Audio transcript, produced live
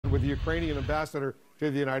with the Ukrainian Ambassador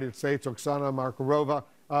to the United States, Oksana Markarova.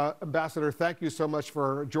 Ambassador, thank you so much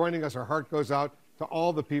for joining us. Our heart goes out to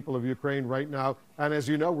all the people of Ukraine right now. And as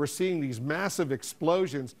you know, we're seeing these massive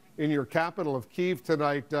explosions in your capital of Kyiv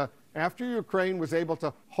tonight. After Ukraine was able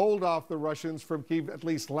to hold off the Russians from Kyiv, at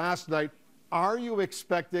least last night, are you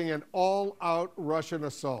expecting an all-out Russian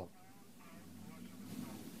assault?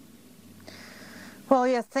 Well,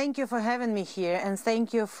 yes, thank you for having me here, and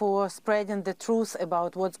thank you for spreading the truth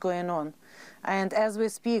about what's going on. And as we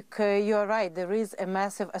speak, you are right, there is a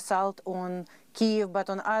massive assault on Kyiv, but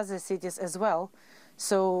on other cities as well.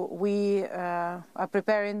 So we are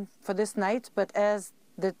preparing for this night, but as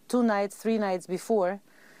the 3 nights before,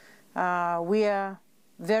 we are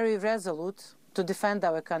very resolute to defend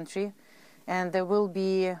our country. And there will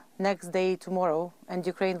be next day tomorrow, and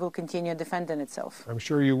Ukraine will continue defending itself. I'm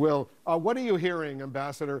sure you will. What are you hearing,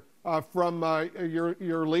 Ambassador, from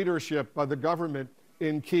your leadership, the government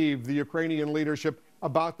in Kyiv, the Ukrainian leadership,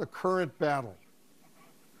 about the current battle?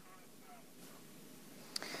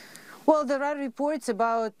 Well, there are reports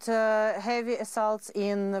about heavy assaults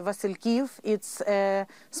in Vasilkiv. It's a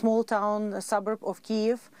small town, a suburb of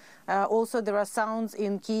Kyiv. Also, there are sounds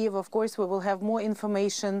in Kyiv. Of course, we will have more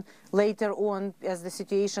information later on as the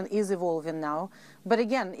situation is evolving now. But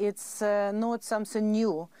again, it's not something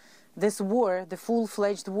new. This war, the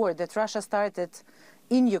full-fledged war that Russia started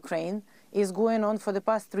in Ukraine, is going on for the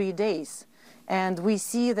past 3 days. And we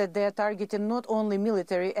see that they are targeting not only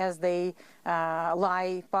military, as they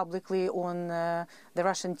lie publicly on the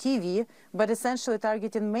Russian TV, but essentially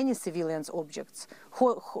targeting many civilian objects,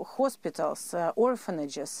 hospitals,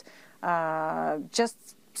 orphanages,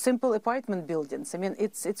 just simple apartment buildings. I mean,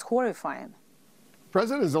 it's horrifying.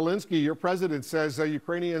 President Zelensky, your president, says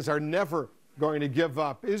Ukrainians are never going to give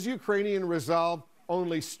up. Is Ukrainian resolve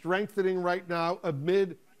only strengthening right now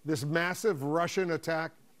amid this massive Russian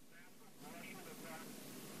attack?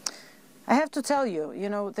 I have to tell you,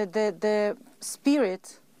 that the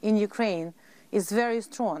spirit in Ukraine is very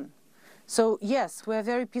strong. So yes, we are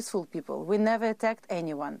very peaceful people. We never attacked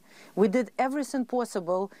anyone. We did everything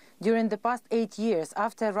possible during the past 8 years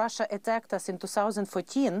after Russia attacked us in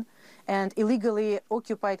 2014 and illegally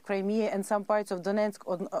occupied Crimea and some parts of Donetsk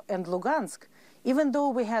and Lugansk. Even though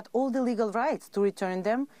we had all the legal rights to return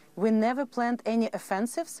them, we never planned any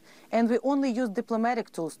offensives, and we only used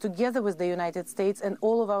diplomatic tools together with the United States and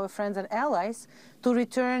all of our friends and allies to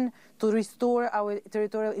restore our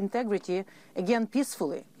territorial integrity, again,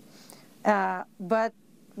 peacefully. But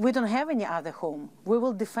we don't have any other home. We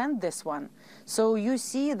will defend this one. So you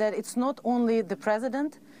see that it's not only the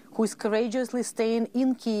president who is courageously staying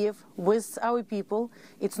in Kyiv with our people.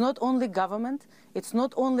 It's not only government. It's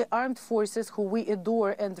not only armed forces who we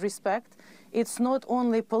adore and respect. It's not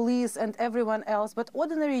only police and everyone else, but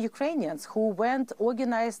ordinary Ukrainians who went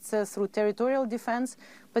organized through territorial defense,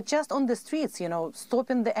 but just on the streets,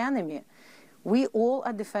 stopping the enemy. We all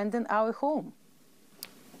are defending our home.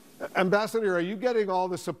 Ambassador, are you getting all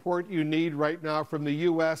the support you need right now from the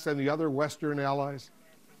U.S. and the other Western allies?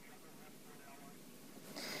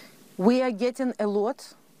 We are getting a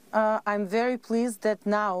lot. I'm very pleased that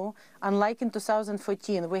now, unlike in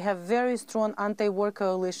 2014, we have very strong anti-war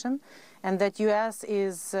coalition, and that U.S.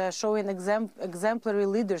 is showing exemplary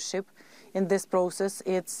leadership in this process.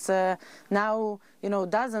 It's now,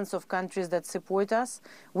 dozens of countries that support us.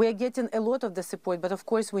 We are getting a lot of the support, but of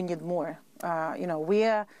course we need more. We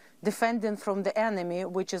are defending from the enemy,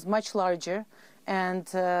 which is much larger and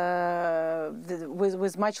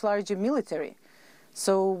with much larger military.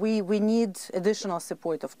 So we need additional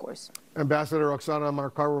support, of course. Ambassador Oksana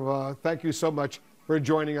Markarova, thank you so much for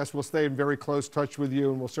joining us. We'll stay in very close touch with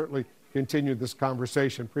you, and we'll certainly continue this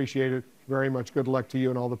conversation. Appreciate it very much. Good luck to you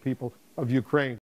and all the people of Ukraine.